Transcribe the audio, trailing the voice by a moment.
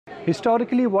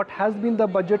historically what has been the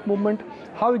budget movement,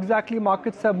 how exactly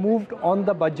markets have moved on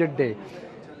the budget day.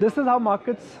 This is how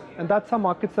markets, and that's how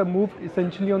markets have moved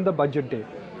essentially on the budget day.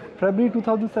 February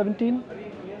 2017,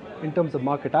 in terms of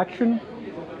market action,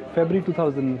 February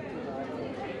 2000.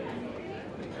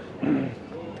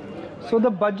 So the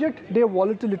budget day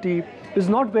volatility is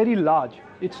not very large.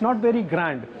 It's not very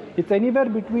grand. It's anywhere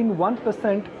between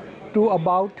 1% to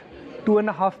about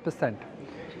 2.5%.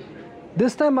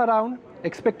 This time around,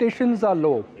 expectations are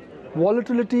low.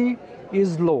 Volatility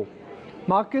is low.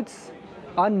 Markets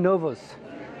are nervous.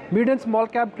 Mid and small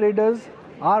cap traders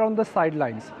are on the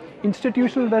sidelines.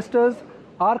 Institutional investors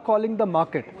are calling the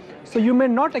market. So you may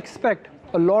not expect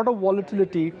a lot of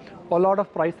volatility or a lot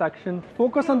of price action.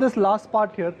 Focus on this last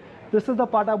part here. This is the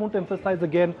part I want to emphasize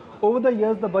again. Over the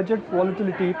years, the budget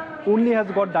volatility only has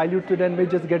got diluted and may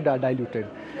just get diluted.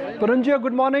 Porinju,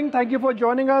 good morning. Thank you for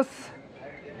joining us.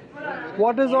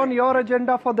 What is on your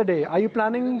agenda for the day? Are you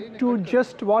planning to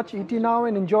just watch ET now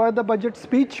and enjoy the budget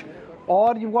speech?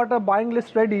 Or you've got a buying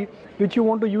list ready which you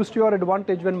want to use to your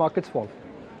advantage when markets fall?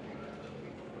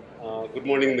 Good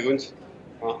morning, Nikunj.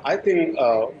 I think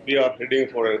we are heading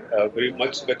for a very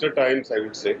much better times, I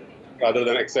would say, rather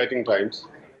than exciting times.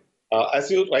 As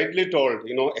you rightly told,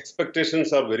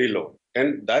 expectations are very low,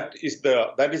 and that is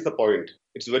the point.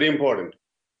 It's very important.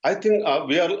 I think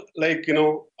we are like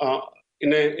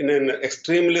in an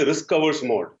extremely risk-averse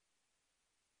mode.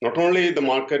 Not only the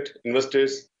market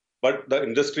investors, but the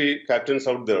industry captains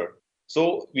out there.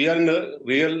 So we are in a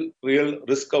real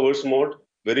risk-averse mode,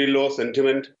 very low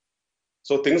sentiment.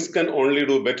 So things can only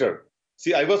do better.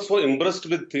 See, I was so impressed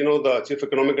with the chief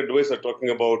economic advisor talking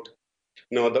about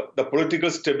the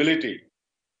political stability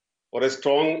or a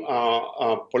strong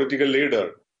political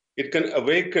leader. It can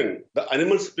awaken the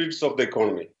animal spirits of the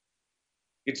economy.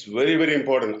 It's very, very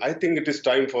important. I think it is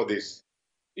time for this.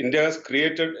 India has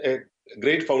created a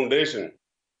great foundation,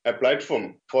 a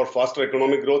platform for faster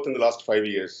economic growth in the last 5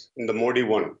 years in the Modi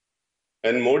 1.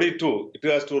 And Modi 2, it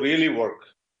has to really work.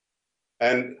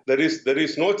 And there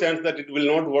is no chance that it will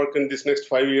not work in this next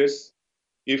 5 years.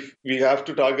 If we have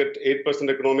to target 8%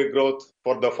 economic growth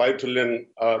for the $5 trillion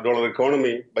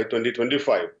economy by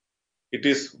 2025, it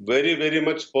is very, very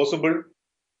much possible.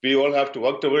 We all have to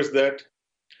work towards that.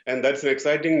 And that's an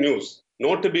exciting news,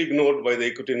 not to be ignored by the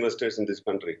equity investors in this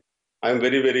country. I'm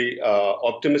very, very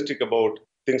optimistic about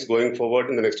things going forward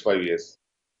in the next 5 years.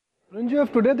 Porinju,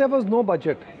 if today there was no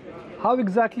budget, how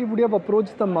exactly would you have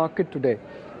approached the market today?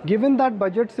 Given that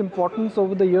budget's importance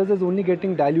over the years is only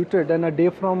getting diluted, and a day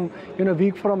from, a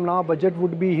week from now, budget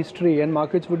would be history and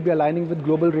markets would be aligning with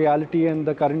global reality and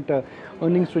the current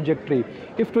earnings trajectory.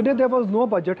 If today there was no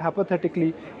budget,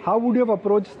 hypothetically, how would you have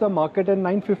approached the market at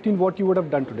 9:15, what you would have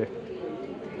done today?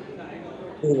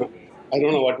 I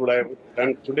don't know what would I have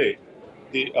done today.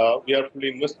 We are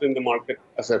fully invested in the market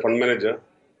as a fund manager.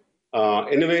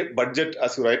 Anyway, budget,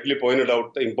 as you rightly pointed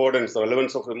out, the importance, the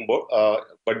relevance of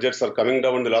budgets are coming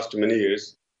down in the last many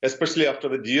years, especially after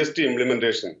the GST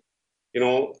implementation.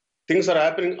 Things are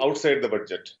happening outside the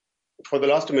budget for the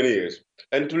last many years,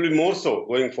 and it will be more so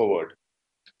going forward.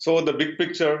 So the big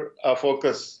picture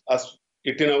focus, as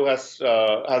it now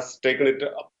has taken it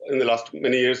up in the last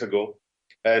many years ago,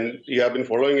 and we have been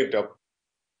following it up.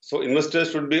 So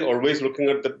investors should be always looking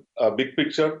at the big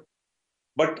picture.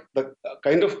 But the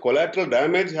kind of collateral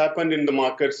damage happened in the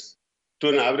markets to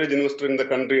an average investor in the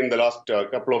country in the last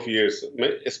couple of years,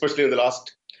 especially in the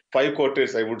last 5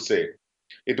 quarters, I would say.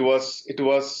 It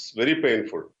was very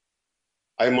painful.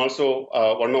 I'm also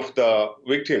one of the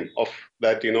victims of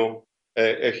that,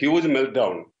 a huge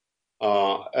meltdown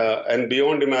and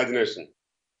beyond imagination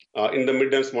in the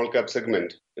mid and small cap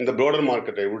segment, in the broader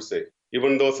market, I would say.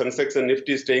 Even though Sensex and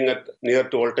Nifty is staying at near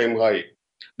to all-time high,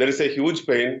 there is a huge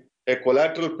pain, a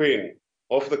collateral pain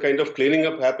of the kind of cleaning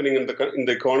up happening in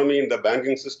the economy, in the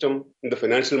banking system, in the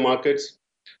financial markets.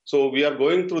 So we are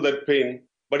going through that pain,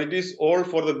 but it is all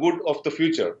for the good of the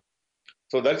future.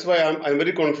 So that's why I'm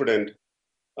very confident.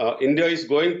 India is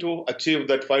going to achieve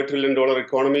that $5 trillion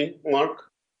economy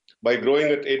mark by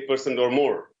growing at 8% or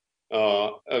more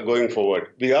going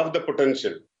forward. We have the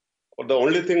potential. But the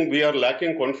only thing we are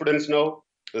lacking confidence now,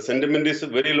 the sentiment is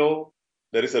very low.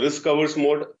 There is a risk-averse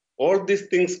mode. All these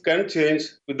things can change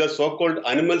with the so-called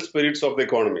animal spirits of the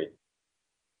economy.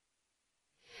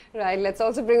 Right. Let's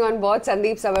also bring on board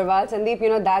Sandeep Sabarwal.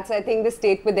 Sandeep, that's, I think, the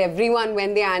state with everyone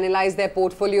when they analyze their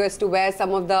portfolio as to where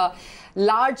some of the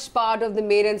large part of the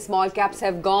mid and small caps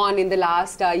have gone in the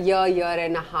last year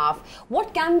and a half.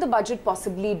 What can the budget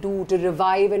possibly do to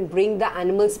revive and bring the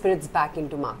animal spirits back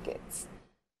into markets?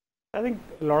 I think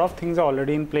a lot of things are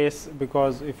already in place,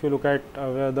 because if you look at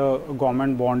where the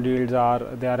government bond yields are,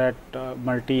 they are at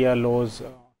multi-year lows.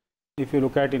 If you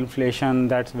look at inflation,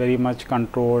 that's very much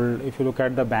controlled. If you look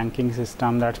at the banking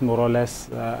system, that's more or less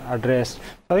addressed.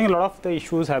 I think a lot of the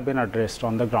issues have been addressed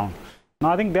on the ground.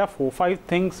 Now, I think there are 4-5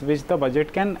 things which the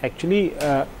budget can actually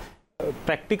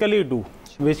practically do,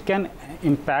 which can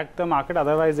impact the market.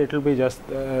 Otherwise, it will be just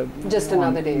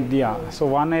another day. Yeah. So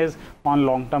one is on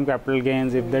long-term capital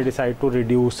gains, if they decide to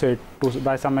reduce it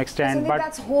by some extent. But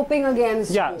that's hoping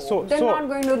against. Yeah. Hope. So they're not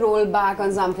going to roll back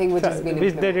on something which has been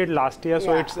which they did last year.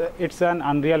 So it's an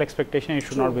unreal expectation. It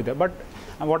should not be there. But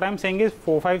what I'm saying is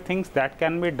 4-5 things that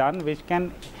can be done, which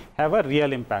can have a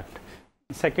real impact.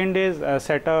 Second is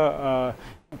set a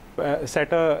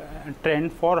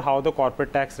trend for how the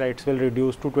corporate tax rates will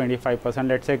reduce to 25%.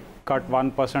 Let's say cut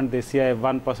 1% this year,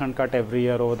 1% cut every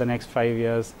year over the next 5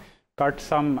 years, cut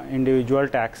some individual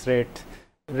tax rates,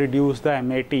 reduce the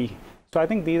MAT. So I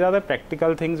think these are the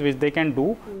practical things which they can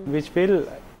do, which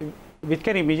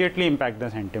can immediately impact the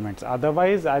sentiments.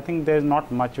 Otherwise, I think there's not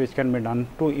much which can be done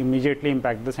to immediately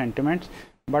impact the sentiments.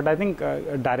 But I think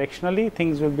directionally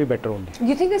things will be better only.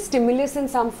 You think the stimulus in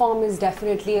some form is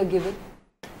definitely a given?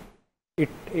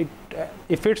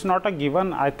 If it's not a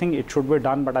given, I think it should be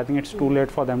done, but I think it's too late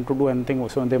for them to do anything.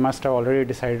 So they must have already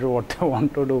decided what they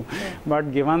want to do.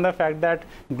 But given the fact that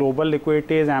global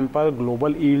liquidity is ample,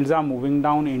 global yields are moving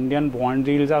down, Indian bond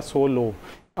yields are so low.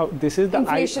 This is the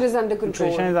inflation is under control.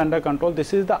 Inflation is under control.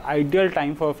 This is the ideal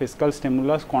time for fiscal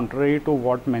stimulus, contrary to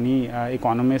what many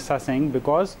economists are saying,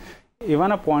 because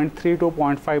even a 0.3 to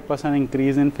 0.5%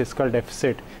 increase in fiscal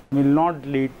deficit will not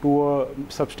lead to a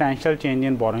substantial change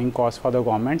in borrowing costs for the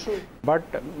government. True. But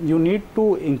you need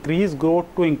to increase growth,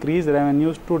 to increase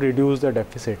revenues, to reduce the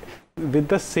deficit. With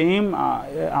the same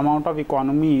amount of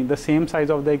economy, the same size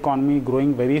of the economy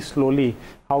growing very slowly,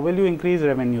 how will you increase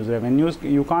revenues?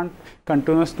 You can't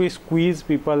continuously squeeze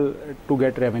people to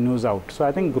get revenues out. So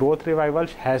I think growth revival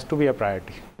has to be a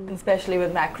priority. Especially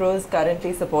with macros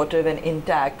currently supportive and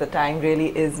intact, the time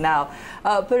really is now.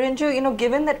 Porinju,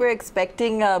 given that we're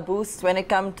expecting boosts when it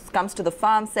comes to the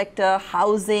farm sector,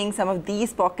 housing, some of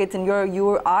these pockets, and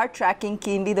you are tracking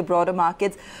keenly the broader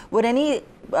markets, would any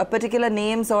particular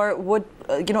names or would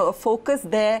a focus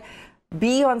there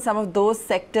be on some of those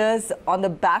sectors on the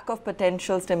back of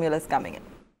potential stimulus coming in?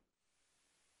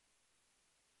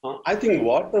 I think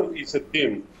water is a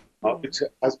theme which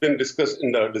has been discussed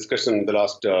in the discussion in the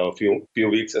last few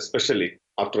weeks, especially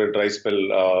after a dry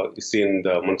spell is seen in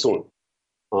the monsoon.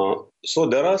 So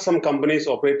there are some companies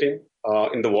operating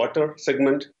in the water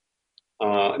segment.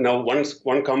 Now,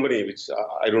 one company, which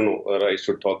I don't know whether I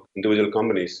should talk individual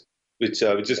companies, which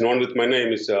is known with my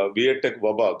name, is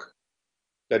Veliyath.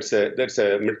 That's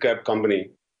a mid-cap company,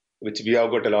 which we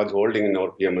have got a large holding in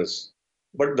our PMS.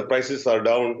 But the prices are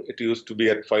down. It used to be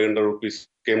at 500 rupees,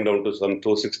 came down to some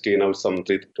 260, now some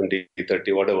 320,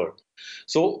 30, whatever.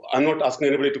 So I'm not asking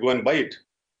anybody to go and buy it.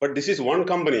 But this is one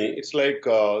company. It's like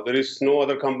there is no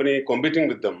other company competing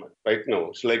with them right now.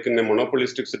 It's like in a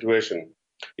monopolistic situation.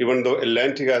 Even though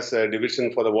Atlantic has a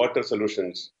division for the water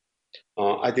solutions,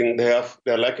 I think they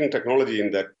are lacking technology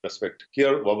in that respect.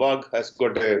 Here, Vabag has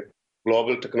got a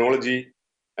global technology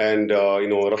and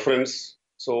reference.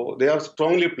 So they are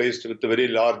strongly placed with a very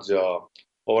large,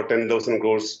 over 10,000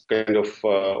 crores kind of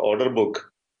order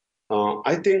book.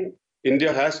 I think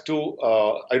India has to,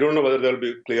 I don't know whether there will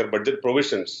be clear budget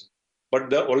provisions,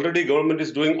 but the already government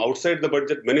is doing outside the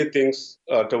budget many things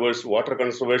towards water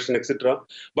conservation, etc.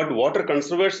 But water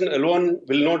conservation alone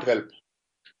will not help.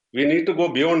 We need to go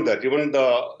beyond that.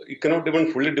 You cannot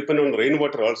even fully depend on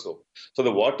rainwater also. So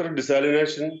the water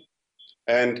desalination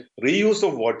and reuse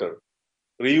of water,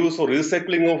 reuse or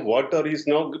recycling of water is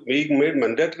now being made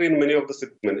mandatory in many of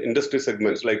the industry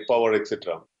segments like power,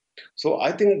 etc. So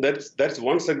I think that's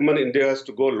one segment India has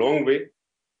to go a long way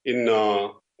in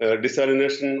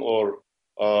desalination or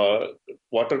the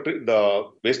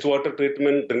wastewater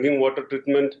treatment, drinking water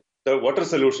treatment, the water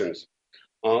solutions.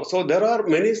 So there are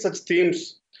many such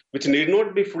themes which need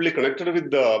not be fully connected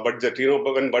with the budget.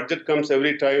 But when budget comes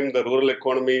every time, the rural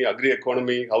economy,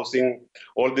 agri-economy, housing,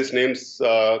 all these names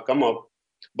come up.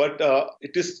 But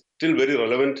it is still very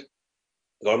relevant.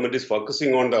 Government is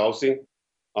focusing on the housing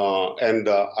and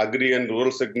the agri and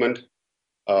rural segment,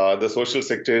 the social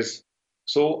sectors.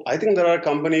 So I think there are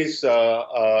companies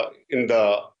a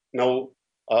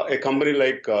company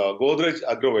like Godrej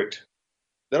Agrovet.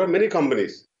 There are many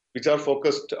companies which are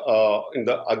focused in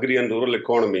the agri and rural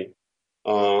economy.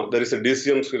 There is a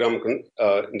DCM Sriram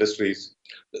Industries.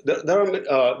 There are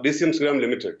DCM Sriram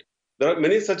Limited. There are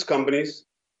many such companies,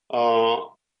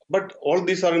 but all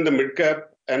these are in the mid-cap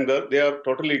and they are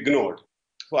totally ignored.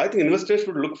 So I think investors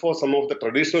should look for some of the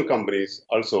traditional companies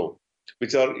also,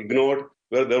 which are ignored,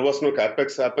 where there was no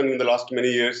capex happening in the last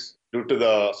many years due to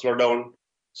the slowdown.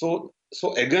 So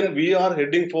again, we are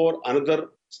heading for another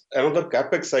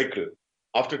capex cycle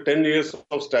after 10 years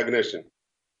of stagnation.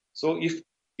 So if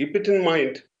keep it in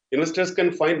mind, investors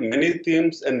can find many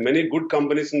themes and many good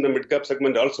companies in the mid-cap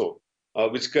segment also,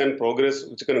 which can progress,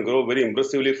 which can grow very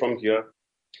impressively from here.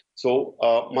 So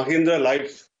Mahindra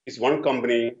Life is one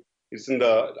company. It's in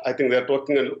the, I think they're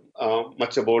talking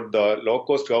much about the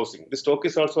low-cost housing. The stock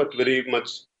is also at very much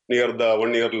near the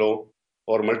one-year low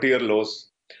or multi-year lows.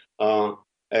 I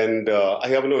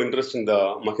have no interest in the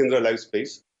Mahindra Life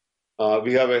space.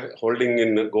 We have a holding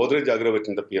in Godrej Agrawat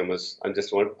in the PMS.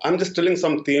 I'm just telling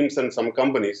some themes and some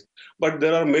companies, but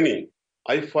there are many.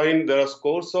 I find there are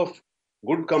scores of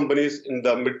good companies in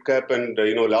the mid cap and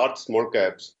large small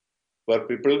caps, where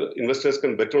investors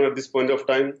can bet on at this point of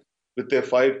time with a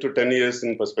 5 to 10 years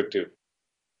in perspective.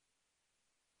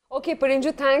 Okay,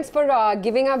 Porinju, thanks for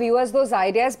giving our viewers those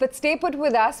ideas. But stay put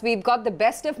with us. We've got the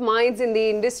best of minds in the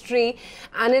industry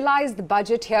analyze the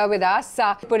budget here with us.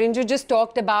 Porinju just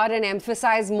talked about and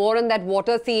emphasized more on that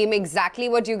water theme, exactly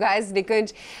what you guys,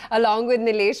 Nikunj, along with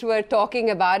Nilesh, were talking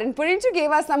about. And Porinju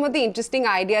gave us some of the interesting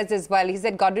ideas as well. He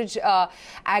said Godrej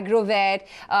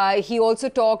Agrovet. He also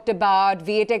talked about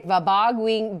Viatech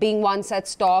Vabag being one such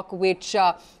stock which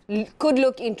could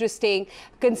look interesting,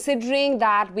 considering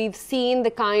that we've seen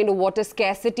the kind of water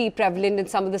scarcity prevalent in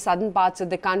some of the southern parts of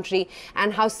the country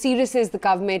and how serious the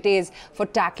government is for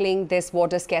tackling this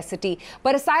water scarcity.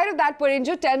 But aside of that,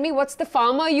 Porinju, tell me, what's the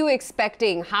farmer you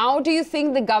expecting? How do you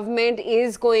think the government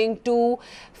is going to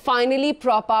finally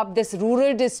prop up this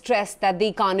rural distress that the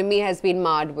economy has been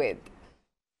marred with?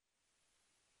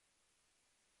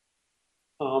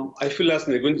 I feel, as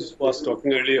Nikunj was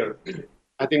talking earlier,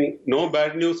 I think no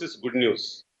bad news is good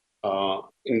news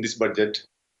in this budget.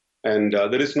 And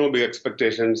there is no big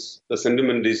expectations. The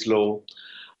sentiment is low.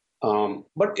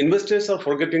 But investors are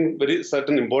forgetting very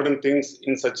certain important things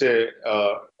in such a,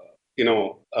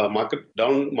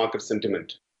 down market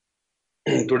sentiment.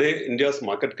 Today, India's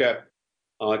market cap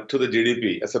to the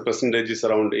GDP as a percentage is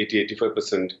around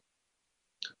 80-85%.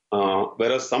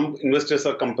 Whereas some investors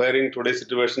are comparing today's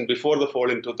situation before the fall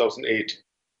in 2008.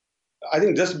 I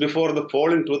think just before the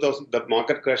fall in the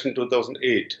market crash in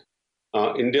 2008,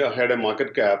 India had a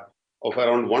market cap of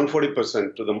around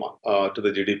 140% to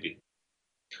the GDP.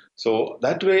 So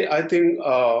that way, I think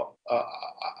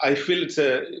I feel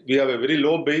we have a very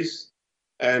low base,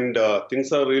 and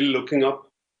things are really looking up.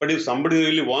 But if somebody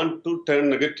really wants to turn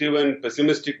negative and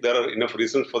pessimistic, there are enough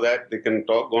reasons for that. They can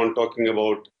go on talking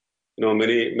about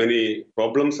many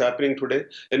problems happening today.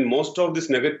 And most of these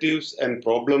negatives and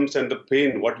problems and the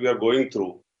pain, what we are going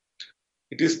through,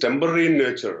 it is temporary in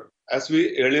nature. As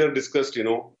we earlier discussed,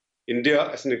 India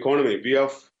as an economy, we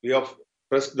have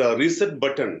pressed the reset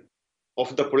button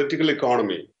of the political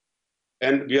economy,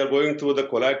 and we are going through the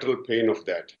collateral pain of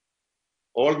that.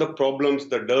 All the problems,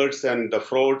 the dirts and the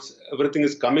frauds, everything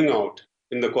is coming out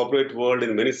in the corporate world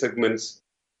in many segments.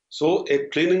 So a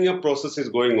cleaning up process is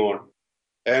going on.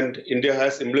 And India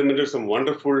has implemented some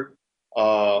wonderful,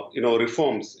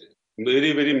 reforms,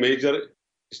 very, very major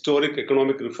historic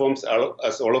economic reforms,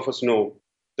 as all of us know,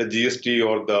 the GST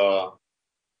or the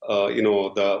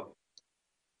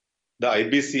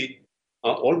IBC,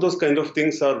 all those kind of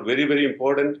things are very, very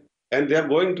important, and they are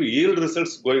going to yield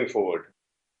results going forward.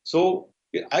 So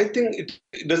I think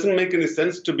it doesn't make any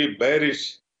sense to be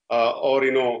bearish or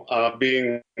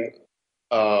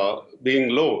being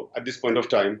low at this point of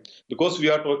time, because we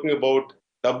are talking about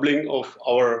doubling of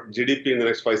our GDP in the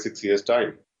next 5-6 years'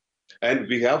 time. And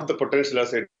we have the potential,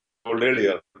 as I told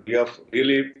earlier, we have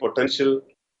really potential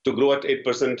to grow at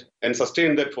 8% and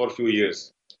sustain that for a few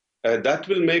years. That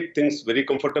will make things very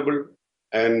comfortable.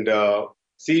 And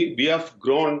see, we have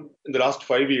grown in the last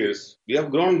 5 years. We have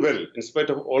grown well in spite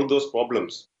of all those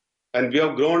problems. And we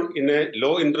have grown in a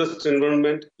low interest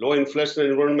environment, low inflation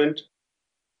environment.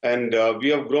 And we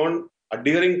have grown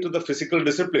adhering to the fiscal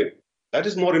discipline. That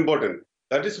is more important.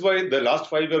 That is why the last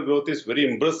 5-year growth is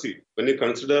very impressive when you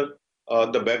consider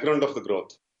the background of the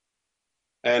growth.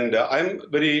 And I'm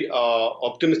very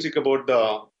optimistic about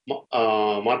the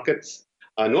markets,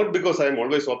 not because I'm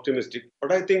always optimistic,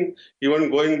 but I think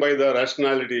even going by the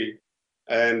rationality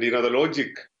and the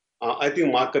logic, I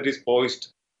think market is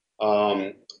poised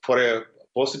for a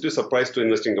positive surprise to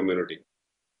investing community.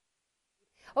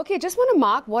 Okay, just want to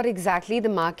mark what exactly the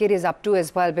market is up to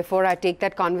as well before I take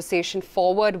that conversation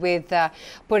forward with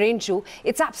Porinju.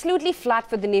 It's absolutely flat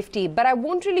for the Nifty, but I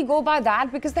won't really go by that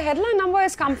because the headline number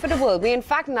is comfortable. We're in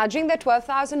fact nudging the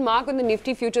 12,000 mark on the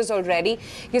Nifty futures already.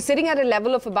 You're sitting at a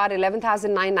level of about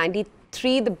 11,993.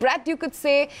 The breadth, you could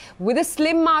say, with a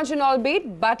slim margin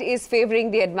albeit, but is favouring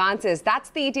the advances. That's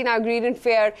the 18 Agreed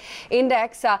Fair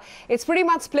Index. It's pretty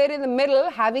much split in the middle.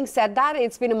 Having said that,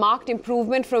 it's been a marked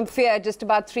improvement from fear just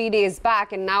about 3 days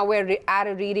back, and now we're at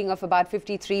a reading of about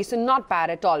 53, so not bad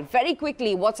at all. Very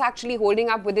quickly, what's actually holding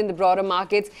up within the broader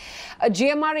markets?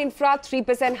 GMR Infra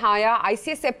 3% higher.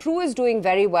 ICS EPRU is doing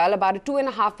very well, about a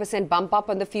 2.5% bump up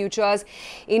on the futures.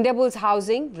 Indiabulls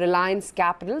Housing, Reliance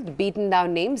Capital, the beaten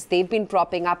down names, they've been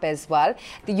propping up as well.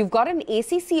 You've got an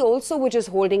ACC also which is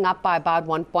holding up by about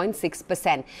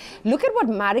 1.6%. Look at what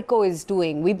Marico is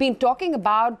doing. We've been talking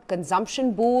about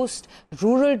consumption boost,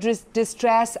 rural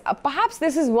distress. Perhaps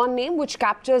this is one name which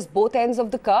captures both ends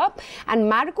of the curve,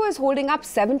 and Marico is holding up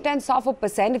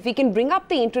 0.7%. If we can bring up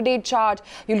the intraday chart,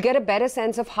 you'll get a better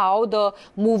sense of how the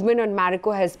movement on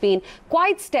Marico has been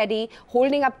quite steady,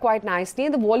 holding up quite nicely,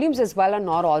 and the volumes as well are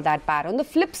not all that bad. On the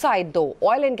flip side though,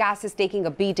 oil and gas is taking a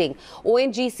beating.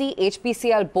 ONGC,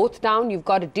 HPCL both down. You've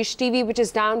got a Dish TV which is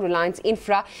down, Reliance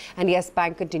Infra, and Yes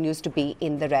Bank continues to be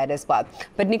in the red as well.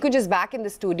 But Nikunj is back in the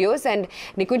studios, and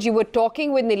Nikunj, you were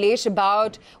talking with Nilesh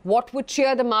about what would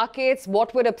cheer the markets,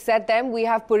 what would upset them. We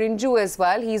have Porinju as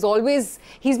well.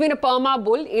 He's been a perma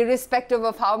bull, irrespective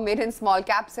of how mid and small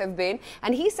caps have been.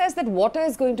 And he says that water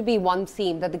is going to be one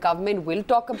theme that the government will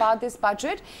talk about this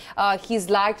budget. He's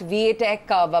liked VA Tech,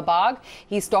 Vabag.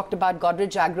 He's talked about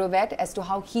Godrej Agrovet as to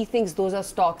how he thinks those are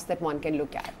stocks that one can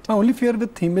look at. My only fear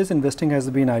with theme-based investing has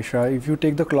been, Aisha, if you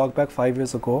take the clock back 5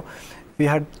 years ago, we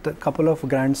had a couple of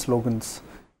grand slogans: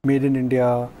 Made in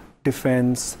India,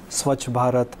 Defense, Swachh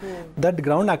Bharat. That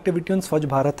ground activity on Swachh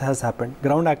Bharat has happened.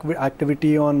 Ground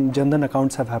activity on Jan Dhan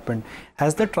accounts have happened.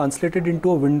 Has that translated into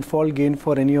a windfall gain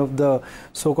for any of the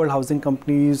so-called housing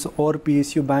companies or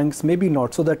PSU banks? Maybe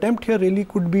not. So the attempt here really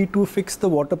could be to fix the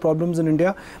water problems in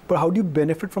India. But how do you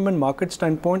benefit from a market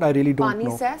standpoint? I really don't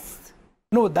know. Cess?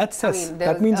 No, that's cess.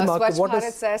 That means market. What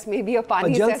is cess? Maybe a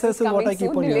Pani cess is coming what I keep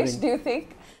soon. on Nilesh, do you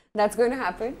think that's going to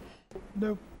happen?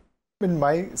 No.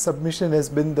 My submission has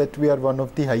been that we are one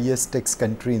of the highest tax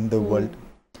country in the world.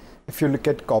 If you look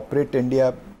at corporate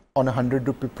India, on a 100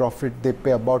 rupee profit, they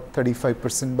pay about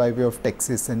 35% by way of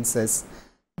taxes and cess.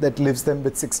 That leaves them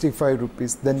with 65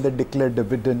 rupees. Then they declare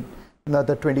dividend.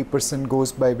 Another 20%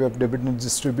 goes by way of dividend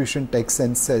distribution tax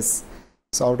and cess.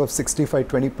 So out of 65,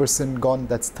 20% gone,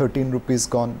 that's 13 rupees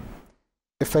gone.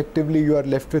 Effectively, you are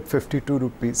left with 52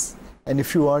 rupees. And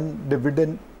if you earn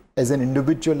dividend as an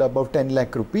individual above 10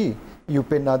 lakh rupee, you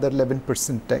pay another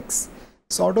 11% tax.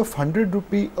 So out of 100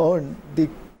 rupee earned, the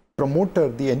promoter,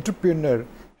 the entrepreneur,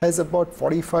 has about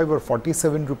 45 or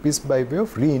 47 rupees by way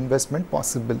of reinvestment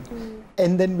possible.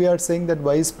 And then we are saying that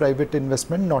why is private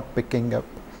investment not picking up?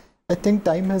 I think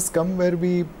time has come where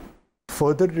we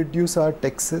further reduce our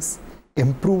taxes,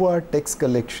 improve our tax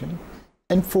collection,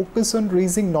 and focus on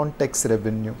raising non-tax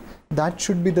revenue. That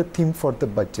should be the theme for the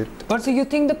budget. But so you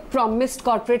think the promised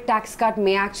corporate tax cut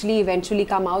may actually eventually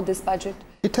come out this budget?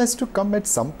 It has to come at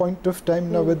some point of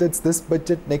time now, whether it's this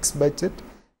budget, next budget.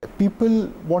 People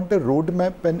want a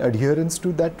roadmap and adherence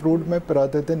to that roadmap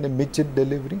rather than immediate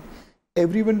delivery.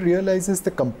 Everyone realizes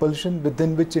the compulsion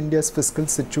within which India's fiscal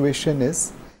situation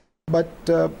is. But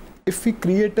if we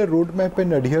create a roadmap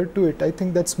and adhere to it, I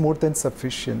think that's more than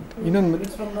sufficient. You know,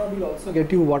 minutes from now, we'll also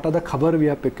get you what are the khabar we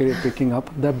are picking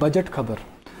up. The budget khabar.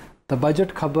 The budget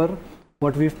khabar,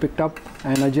 what we've picked up,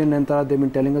 and Ajay and Nantara, they've been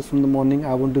telling us from the morning,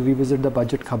 I want to revisit the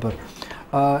budget khabar.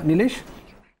 Nilesh,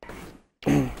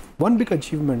 one big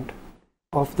achievement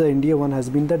of the India one has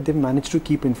been that they've managed to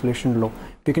keep inflation low.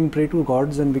 We can pray to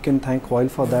gods and we can thank oil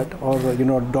for that, or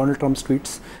Donald Trump's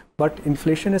tweets. But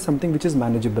inflation is something which is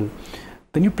manageable.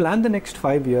 When you plan the next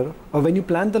 5 years, or when you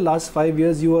plan the last 5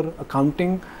 years, you are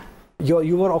accounting,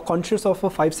 you were conscious of a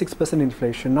 5-6%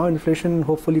 inflation. Now inflation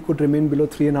hopefully could remain below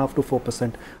 3.5 to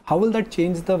 4%. How will that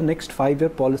change the next 5-year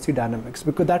policy dynamics?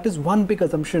 Because that is one big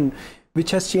assumption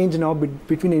which has changed now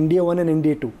between India 1 and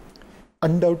India 2.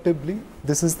 Undoubtedly,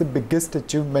 this is the biggest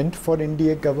achievement for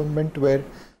India government, where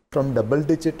from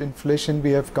double-digit inflation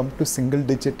we have come to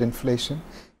single-digit inflation,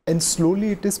 and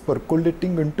slowly it is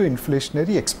percolating into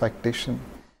inflationary expectation.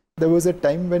 There was a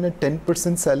time when a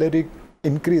 10% salary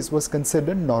increase was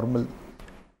considered normal,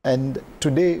 and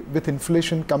today with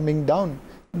inflation coming down,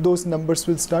 those numbers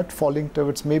will start falling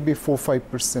towards maybe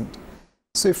 4-5%.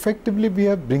 So effectively we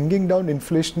are bringing down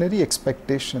inflationary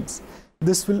expectations.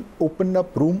 This will open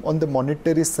up room on the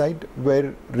monetary side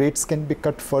where rates can be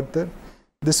cut further.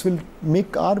 This will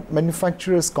make our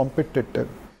manufacturers competitive.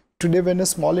 Today, when a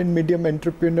small and medium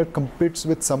entrepreneur competes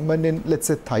with someone in, let's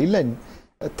say, Thailand,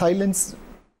 Thailand's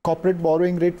corporate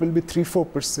borrowing rate will be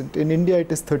 3-4%. In India,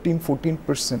 it is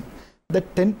 13-14%.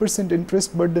 That 10%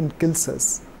 interest burden kills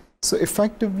us. So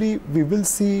effectively, we will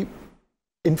see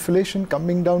inflation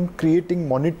coming down, creating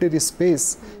monetary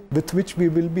space with which we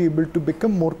will be able to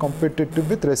become more competitive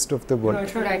with the rest of the world.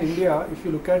 In India, if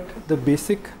you look at the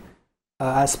basic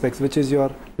aspects, which is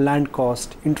your land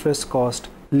cost, interest cost,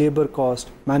 labor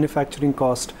cost, manufacturing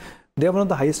cost, they are one of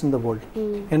the highest in the world,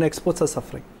 and exports are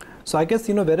suffering. So I guess,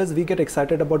 whereas we get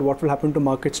excited about what will happen to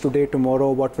markets today,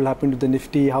 tomorrow, what will happen to the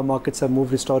Nifty, how markets have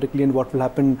moved historically, and what will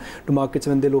happen to markets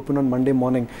when they'll open on Monday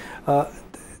morning.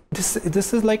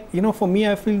 This is like, for me,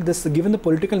 I feel this, given the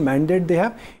political mandate they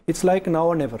have, it's like now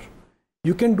or never.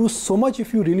 You can do so much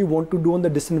if you really want to do on the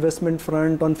disinvestment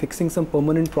front, on fixing some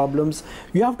permanent problems.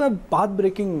 You have to have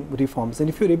path-breaking reforms. And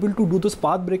if you're able to do those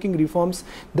path-breaking reforms,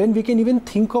 then we can even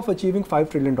think of achieving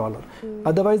 $5 trillion.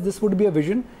 Otherwise, this would be a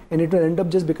vision, and it will end up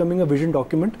just becoming a vision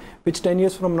document, which 10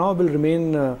 years from now will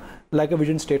remain like a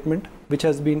vision statement, which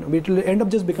has been, it will end up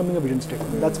just becoming a vision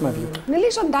statement. That's my view.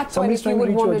 Nilesh, on that point, if you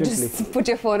would want to just put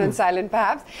your phone on silent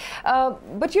perhaps.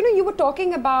 But you were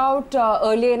talking about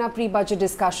earlier in our pre-budget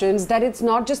discussions that it's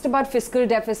not just about fiscal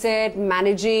deficit,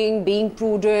 managing, being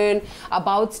prudent,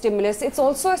 about stimulus. It's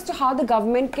also as to how the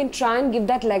government can try and give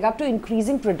that leg up to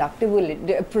increasing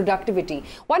productivity.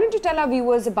 Why don't you tell our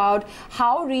viewers about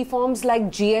how reforms like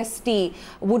GST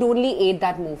would only aid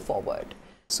that move forward?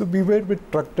 So we were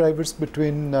with truck drivers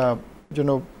between,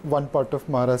 one part of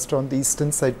Maharashtra on the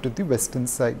eastern side to the western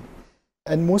side.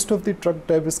 And most of the truck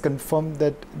drivers confirmed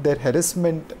that their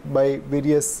harassment by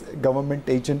various government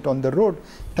agents on the road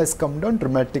has come down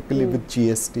dramatically with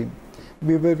GST.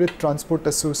 We were with Transport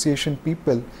Association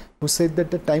people who said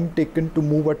that the time taken to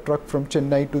move a truck from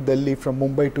Chennai to Delhi, from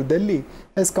Mumbai to Delhi,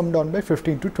 has come down by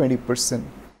 15 to 20%.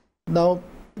 Now,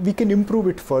 we can improve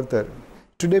it further.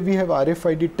 Today we have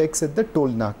RFID techs at the toll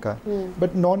naka,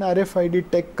 but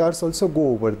non-RFID tech cars also go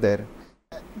over there.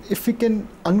 If we can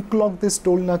unclog this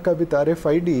toll naka with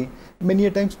RFID, many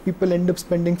a times people end up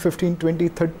spending 15, 20,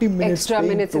 30 minutes extra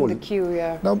minutes toll. In the queue,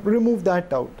 yeah. Now remove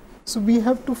that out. So we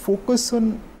have to focus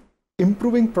on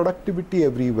improving productivity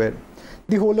everywhere.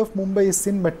 The whole of Mumbai is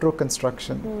in metro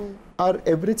construction. Our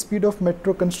average speed of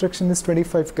metro construction is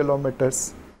 25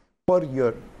 kilometers per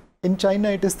year. In China,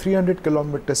 it is 300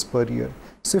 kilometers per year.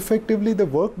 So effectively, the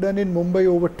work done in Mumbai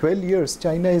over 12 years,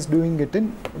 China is doing it in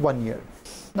 1 year.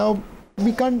 Now,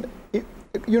 we can't,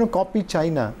 copy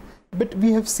China. But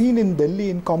we have seen in Delhi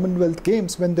in Commonwealth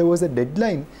Games, when there was a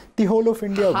deadline, the whole of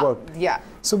India worked. Yeah.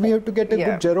 So we have to get a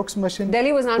good Xerox machine.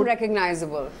 Delhi was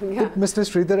unrecognizable. Put Mr.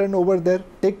 Sridharan over there,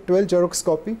 take 12 Xerox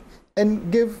copy,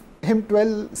 and give him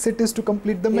 12 cities to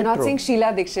complete the metro. You're not saying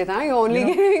Sheila Dikshit, huh? You're only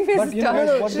giving this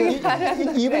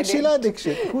even Sheila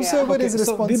Dikshit, whosoever is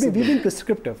responsible. So we've been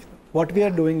prescriptive. What we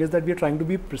are doing is that we are trying to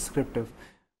be prescriptive.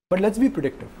 But let's be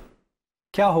predictive.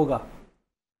 Kya hoga?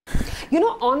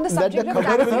 On the subject of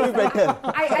taxes,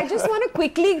 I just want to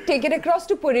quickly take it across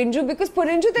to Porinju, because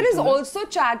Porinju, there is also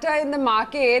chatter in the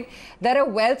market that a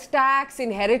wealth tax,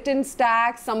 inheritance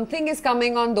tax, something is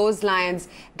coming on those lines.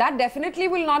 That definitely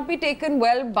will not be taken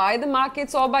well by the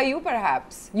markets or by you,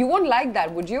 perhaps. You won't like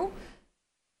that, would you?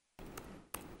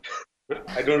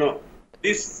 I don't know.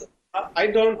 I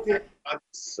don't think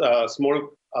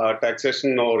small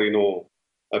taxation or,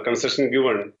 concession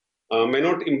given may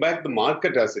not impact the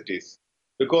market as it is.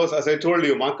 Because as I told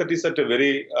you, market is at a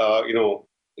very,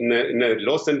 in a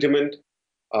low sentiment.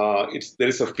 There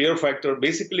is a fear factor.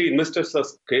 Basically, investors are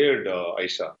scared,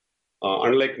 Aisha,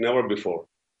 unlike never before.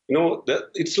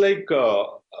 It's like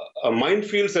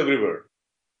minefields everywhere,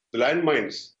 the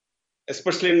landmines,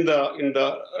 especially in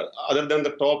the other than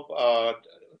the top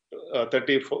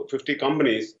 30, 50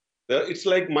 companies. It's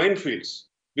like minefields.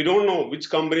 We don't know which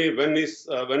company, when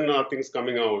are things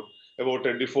coming out about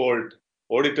a default,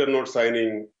 auditor not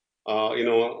signing,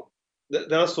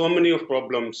 there are so many of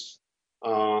problems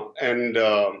and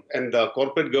the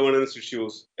corporate governance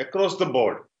issues across the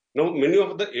board. Many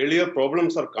of the earlier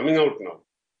problems are coming out now,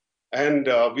 and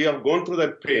we have gone through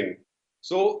that pain.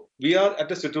 So we are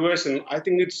at a situation, I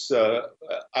think it's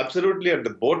absolutely at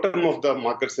the bottom of the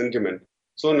market sentiment.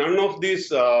 So none of these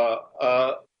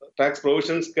tax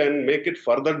provisions can make it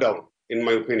further down, in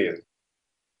my opinion.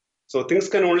 So things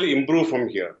can only improve from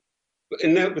here.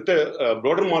 With a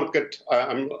broader market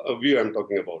view I'm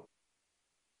talking about.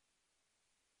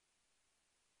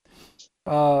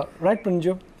 Right,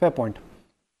 Porinju, fair point.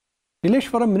 Nilesh,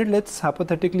 for a minute, let's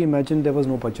hypothetically imagine there was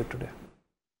no budget today.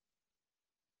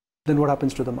 Then what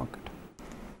happens to the market?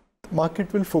 The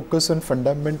market will focus on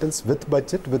fundamentals with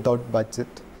budget, without budget.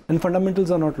 And fundamentals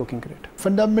are not looking great.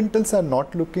 Fundamentals are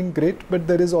not looking great, but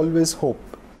there is always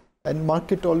hope. And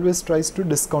market always tries to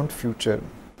discount future.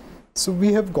 So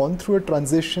we have gone through a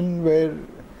transition where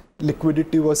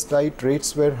liquidity was tight,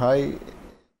 rates were high.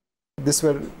 This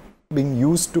were being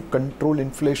used to control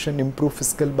inflation, improve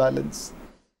fiscal balance.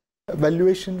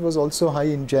 Valuation was also high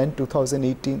in Jan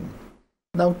 2018.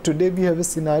 Now today we have a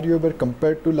scenario where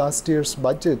compared to last year's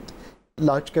budget,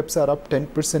 large caps are up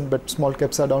 10%, but small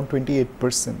caps are down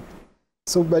 28%.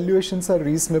 So valuations are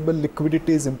reasonable,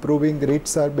 liquidity is improving,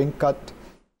 rates are being cut,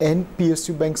 and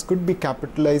PSU banks could be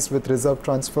capitalized with reserve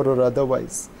transfer or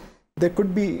otherwise. There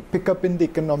could be pickup in the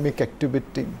economic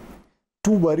activity.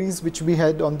 Two worries which we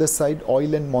had on the side,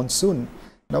 oil and monsoon.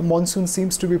 Now monsoon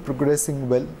seems to be progressing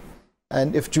well.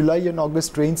 And if July and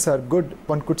August rains are good,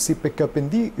 one could see pickup in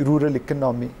the rural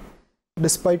economy.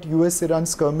 Despite US-Iran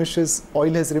skirmishes,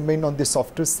 oil has remained on the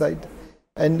softer side.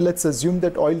 And let's assume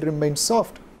that oil remains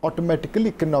soft, automatically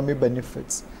economy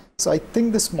benefits. So I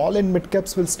think the small and mid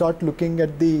caps will start looking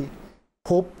at the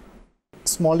hope.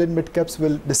 Small and mid caps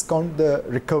will discount the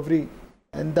recovery,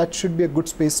 and that should be a good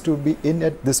space to be in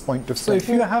at this point of time. So if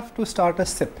you have to start a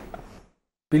SIP,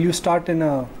 will you start in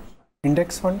a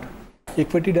index fund,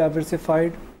 equity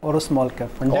diversified, or a small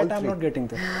cap fund? All That I'm three. not getting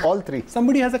there. All three.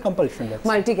 Somebody has a compulsion, let's say.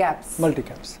 Multi-caps.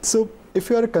 Multi-caps. So if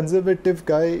you are a conservative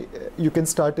guy, you can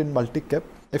start in multi-cap.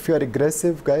 If you are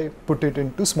aggressive guy, put it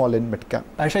into small and mid cap.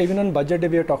 Aisha, even on budget day,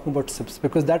 we are talking about SIPs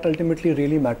because that ultimately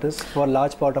really matters for a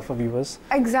large part of our viewers.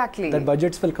 Exactly. That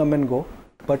budgets will come and go,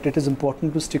 but it is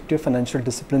important to stick to your financial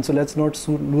discipline. So let's not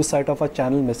lose sight of our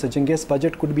channel messaging. Yes,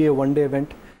 budget could be a one-day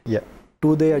event, Yeah.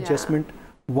 2-day adjustment,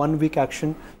 1-week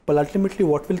action. But ultimately,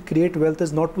 what will create wealth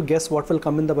is not to guess what will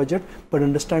come in the budget, but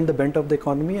understand the bent of the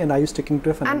economy and are you sticking to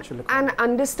a financial economy. And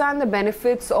understand the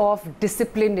benefits of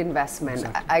disciplined investment.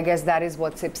 Exactly. I guess that is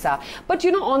what SIPs are. But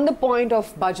you know, on the point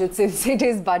of budget, since it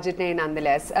is budget day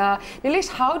nonetheless, Nilesh,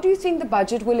 how do you think the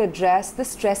budget will address the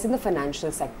stress in the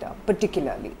financial sector,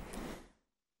 particularly?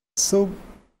 So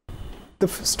the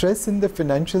stress in the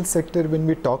financial sector, when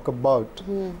we talk about,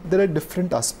 there are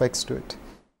different aspects to it.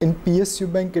 In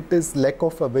PSU bank, it is lack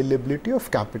of availability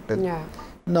of capital. Yeah.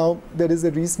 Now, there is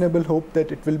a reasonable hope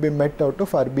that it will be met out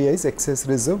of RBI's excess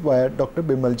reserve via Dr.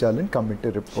 Bimal Jalan committee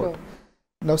report. Sure.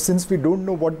 Now, since we don't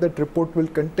know what that report will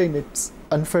contain, it's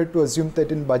unfair to assume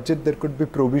that in budget there could be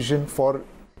provision for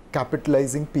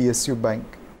capitalizing PSU bank.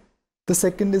 The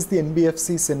second is the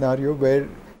NBFC scenario where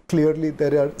clearly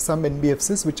there are some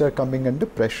NBFCs which are coming under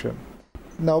pressure.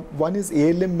 Now, one is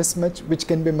ALM mismatch, which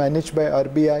can be managed by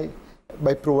RBI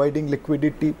by providing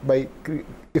liquidity,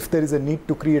 if there is a need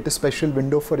to create a special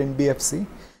window for NBFC.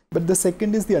 But the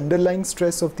second is the underlying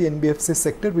stress of the NBFC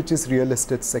sector, which is real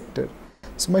estate sector.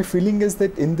 So my feeling is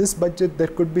that in this budget, there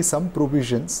could be some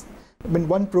provisions. I mean,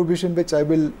 one provision which I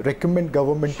will recommend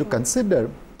government to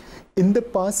consider, in the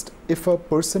past, if a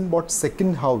person bought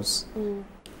second house,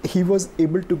 he was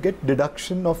able to get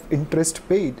deduction of interest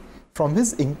paid from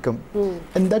his income,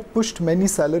 and that pushed many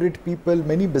salaried people,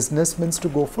 many businessmen to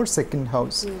go for second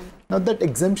house. Now that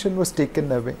exemption was taken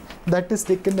away. That has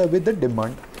taken away the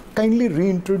demand. Kindly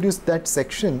reintroduce that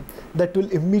section that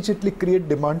will immediately create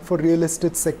demand for real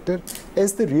estate sector.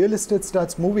 As the real estate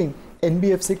starts moving,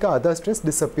 NBFC ka आधा stress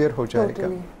disappear ho jayega.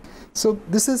 Totally. So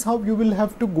this is how you will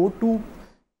have to go to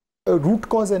a root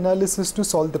cause analysis to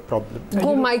solve the problem.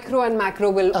 Go micro and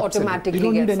macro will Absolutely. automatically You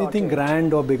don't get need anything sorted.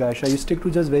 grand or big, Aisha. You stick to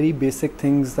just very basic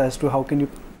things as to how can you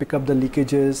pick up the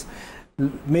leakages,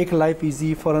 make life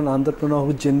easy for an entrepreneur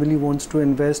who genuinely wants to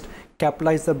invest,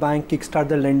 capitalize the bank, kickstart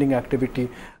the lending activity.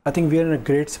 I think we are in a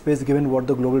great space given what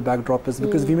the global backdrop is,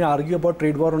 because we may argue about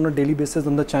trade war on a daily basis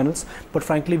on the channels, but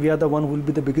frankly we are the one who will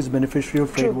be the biggest beneficiary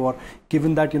of trade war,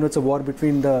 given that it's a war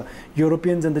between the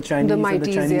Europeans and the Chinese, and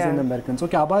the Chinese and the Americans.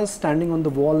 Okay, Abba is standing on the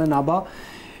wall, and Abba,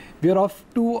 we are off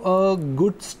to a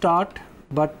good start,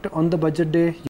 but on the budget day